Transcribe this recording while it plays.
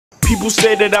People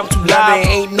say that I'm too loud, there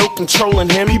ain't no controlling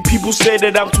him. People say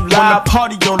that I'm too loud, when I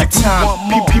party all the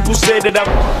time. People say that I'm...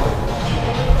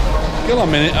 Kill a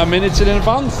minute in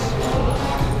advance.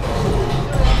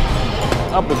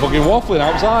 I've been fucking waffling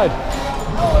outside.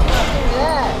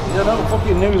 Yeah, no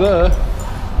fucking new there.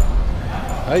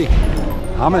 Hey,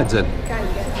 Ahmed's in.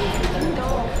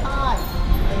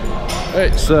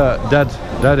 It's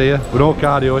dead here, with no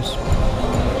cardios.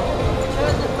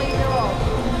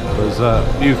 There's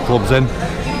youth clubs in.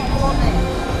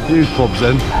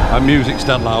 And music's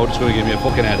dead loud, it's going to give me a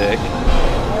fucking headache.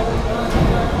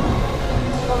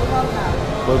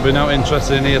 But we're not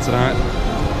interested in here tonight.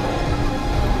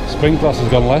 Spring class has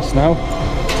gone less now.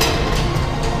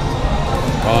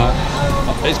 Right,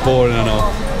 it's boring, I know.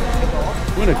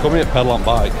 I'm going to come here to pedal on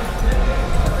bike.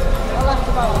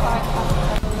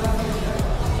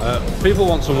 People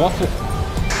want some waffle.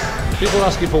 People are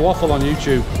asking for waffle on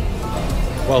YouTube.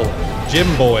 Well, gym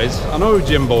boys. I know who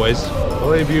Gymbody is.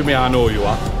 Believe you me, I know you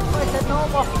are. I said no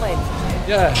waffling.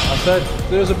 Yeah, I said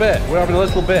there's a bit. We're having a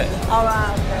little bit.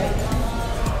 Alright, okay.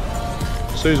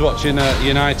 Sue's watching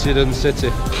United and City,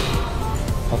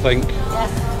 I think.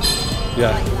 Yes.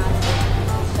 Yeah.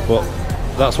 But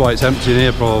that's why it's empty in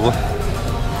here, probably.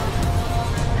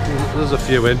 There's a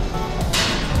few in.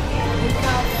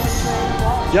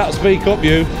 Yeah, speak up,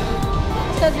 you.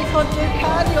 Said we could do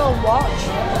cardio and watch.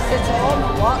 Sit at home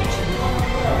and watch.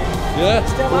 Yeah,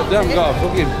 but they haven't got a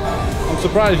fucking... I'm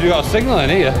surprised you got a signal in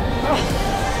here.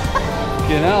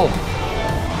 Fucking hell.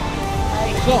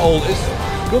 It's not old, it's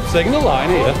good signal line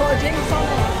here. Put a jinx on it.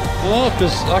 No,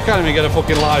 because I can't even get a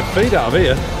fucking live feed out of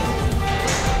here.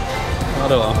 I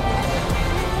don't know.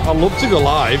 I'd love to go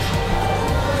live.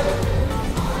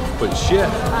 But shit,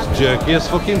 it's jerky as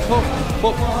fucking fuck.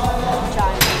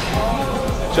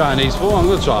 Chinese food, I'm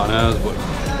gonna try now, but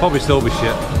probably still be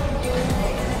shit.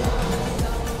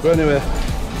 But anyway,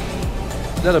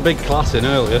 they had a big class in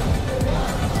earlier.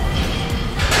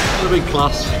 Had a big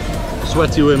class,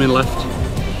 sweaty women left.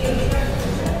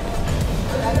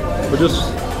 We're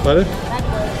just, pardon?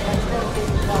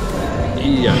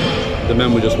 Yeah, the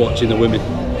men were just watching the women.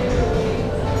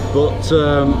 But,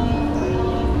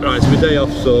 right, it's my day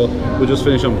off, so we'll just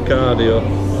finish on cardio.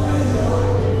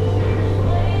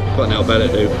 Got no better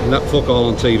to do. And that fuck all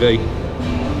on TV.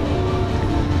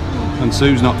 And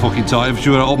Sue's not fucking tired. If she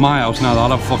were at my house now,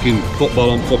 I'd have fucking football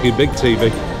on fucking big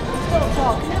TV.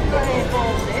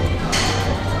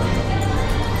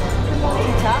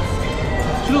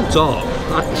 She don't talk.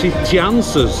 She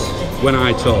answers when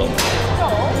I talk.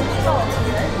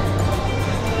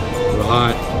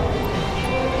 Right.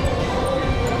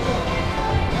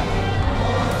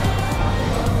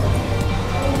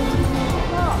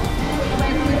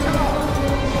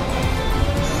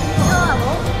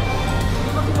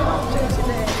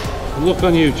 Look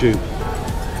on YouTube.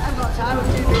 I've got time, I'm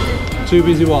too busy. Too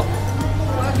busy what?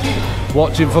 Working.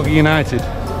 Watching fucking United.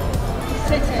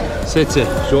 City.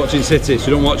 She's watching City. She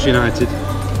don't watch United.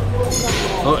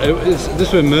 Oh,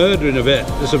 this will be murdering a bit.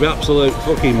 This will be absolute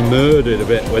fucking murdering a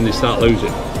bit when they start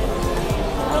losing.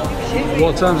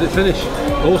 What time does it finish?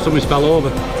 Oh, someone's fell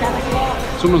over. 10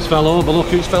 o'clock. Someone's fell over. Look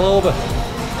who's fell over.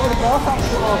 Oh, the both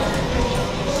actually.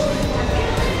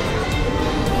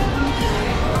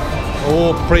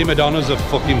 Oh, prima donnas have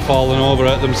fucking fallen over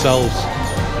at themselves.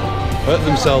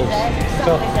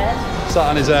 Sat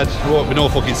on his head. There won't be no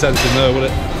fucking sense in there, will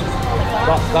it?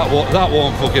 That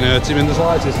won't fucking hurt him in the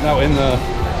slightest. Now in there.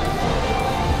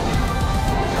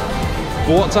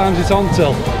 But what time's it on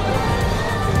till?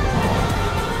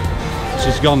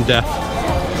 She's gone deaf.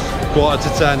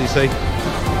 9:45, you see.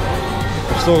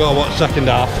 I've still got to watch second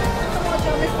half.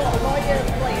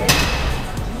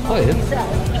 Playing?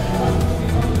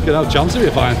 You could have a chance of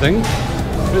a fine thing.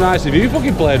 It'd be nice if you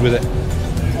fucking played with it.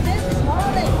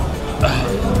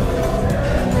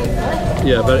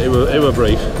 Yeah, but it were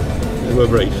brief. It were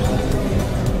brief. I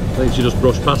think she just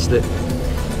brushed past it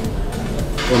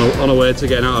on her way to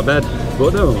getting out of bed.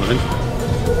 But never mind.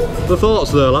 The thoughts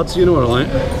there, lads. You know what I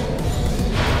like.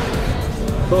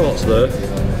 Thoughts there.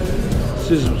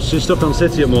 She's stuck on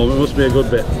City at the moment. Must be a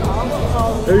good bit.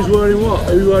 Who's wearing what?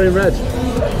 Who's wearing red?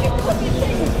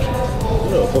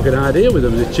 No fucking idea with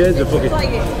them. They changed the fucking.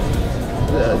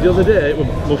 The other day it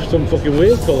was some fucking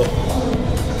weird colour.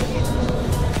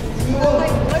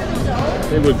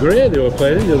 They were grey. They were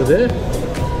playing in the other day.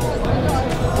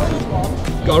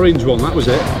 Orange one. That was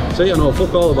it. See, I know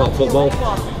fuck all about football,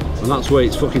 and that's where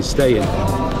it's fucking staying.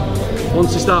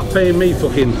 Once they start paying me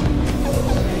fucking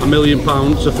 £1 million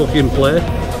to fucking play,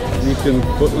 you can.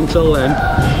 But until then,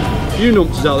 you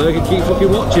numpties out there can keep fucking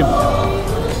watching.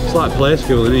 It's like play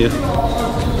school in here.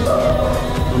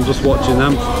 I'm just watching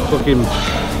them fucking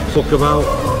fuck about.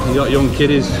 You got young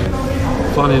kiddies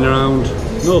fanning around.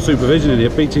 No supervision in here,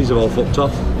 PTs have all fucked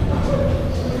off.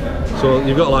 So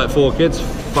you've got like 4 kids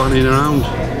fanning around,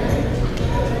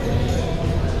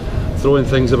 throwing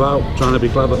things about, trying to be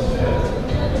clever.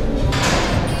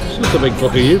 It's just a big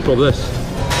fucking youth club, this.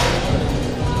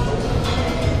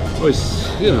 Oh, it's,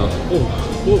 you know,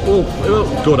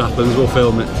 if good happens, we'll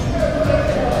film it.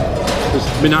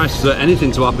 It'd be nice for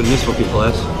anything to happen in this fucking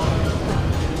place.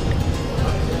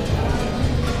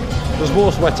 There's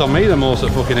more sweat on me than most of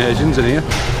the fucking Asians in here.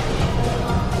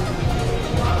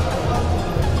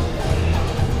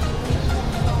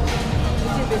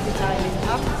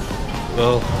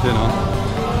 Well, you know,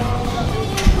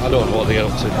 I don't know what they get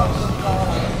up to.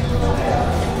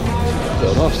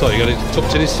 Don't know, I thought you got it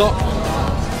tucked in his sock.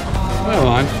 Never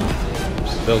mind.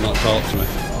 Still not talk to me.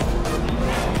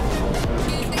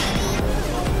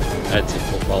 Heads in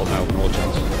football now, no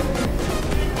chance.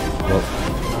 Well.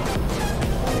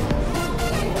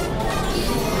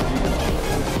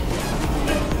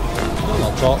 Still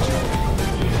not talk to me.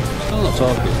 Still not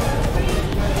talking.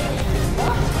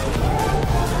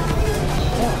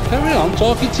 Carry on,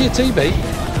 talking to your TV.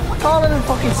 I'm calling them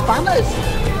fucking spanners.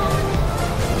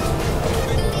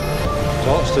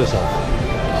 Talks to herself.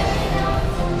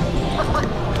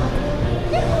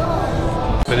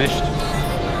 Finished.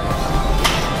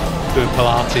 Doing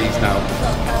Pilates now.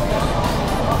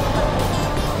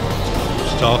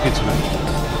 Just talking to me.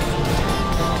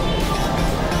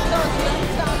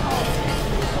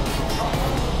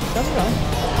 Carry on.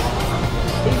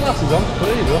 Put your glasses on.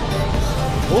 There you go.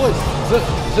 Oh, is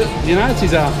it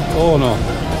United's out? Oh no.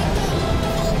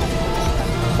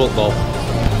 Football.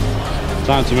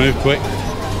 Time to move quick.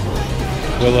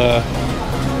 We'll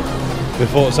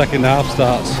before the second half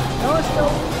starts. No, it's still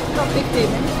got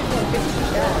 15 minutes.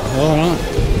 All right.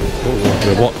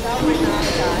 What?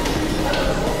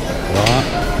 Right.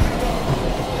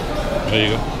 There you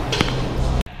go.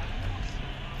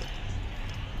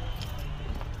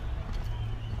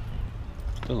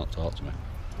 Still not talk to me.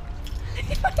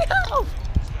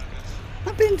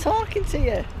 I've been talking to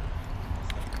you.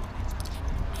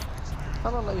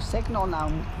 Got a loose signal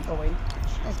now going.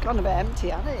 It's gone a bit empty,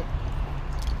 hasn't it?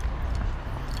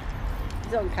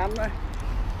 He's on camera.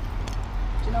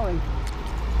 Do you know him?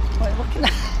 What are you looking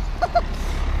at?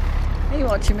 Are you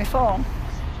watching my phone?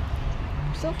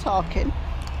 I'm still talking.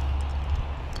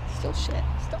 Still shit.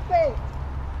 Stop it!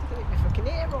 Look at my fucking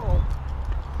ear roll.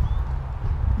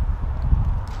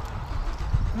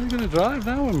 Are you going to drive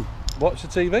now and watch the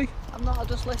TV? I'm not, I'll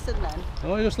just listen then.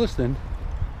 Oh, you're just listening?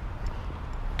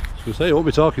 I was going to say, you won't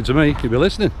be talking to me, you'll be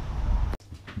listening.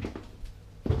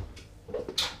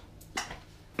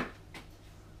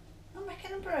 I'm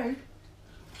making a brew.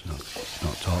 It's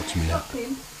not talk to me yet.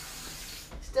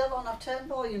 Still on, I've turned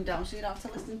volume down so you don't have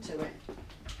to listen to it.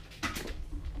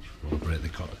 I don't want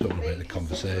to break the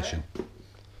conversation. I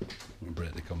want to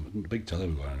break the big telly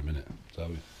we're going on in a minute. So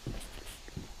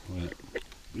we're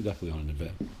definitely on in a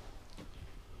bit.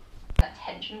 That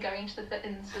tension going into the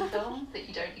film that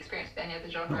you don't experience with any other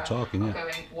genre. Not talking, yeah.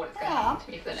 Going, what's going to happen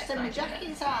to me for the next 90 minutes?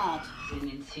 Jacket's hard.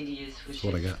 That's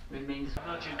what I get. Remains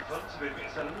much in front of him.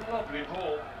 It's a lovely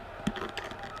ball.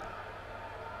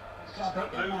 It's just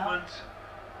that movement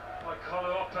by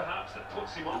collar up perhaps that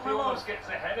puts him off. He almost gets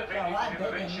ahead of him. That's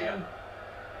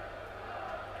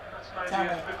maybe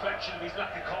a reflection of his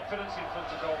lack of confidence in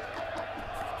front of goal.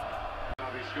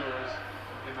 Now he scores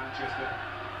in Manchester.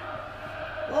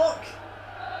 Look!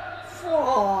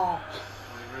 Oh.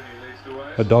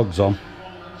 A dog's on.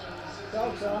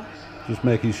 Dog's on. Just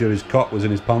making sure his cock was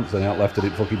in his pants and he left it in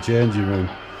fucking changing room.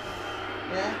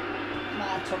 Yeah? Might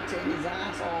have tucked it in his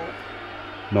arsehole.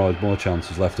 No, there's more chance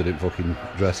he's left it in fucking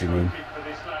dressing room.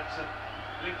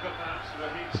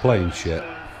 They're playing shit.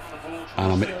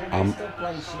 And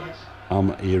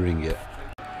I'm hearing it.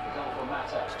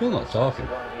 Still not talking.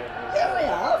 Yeah, we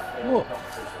have. What?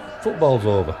 Football's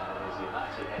over.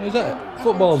 Is that it?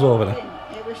 Football's over now.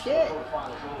 It was shit.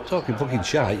 Talking fucking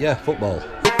shite, yeah, football.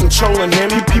 Controlling him,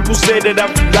 people say that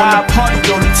I'm too live.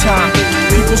 Party all the time.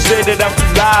 People say that I'm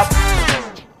too live.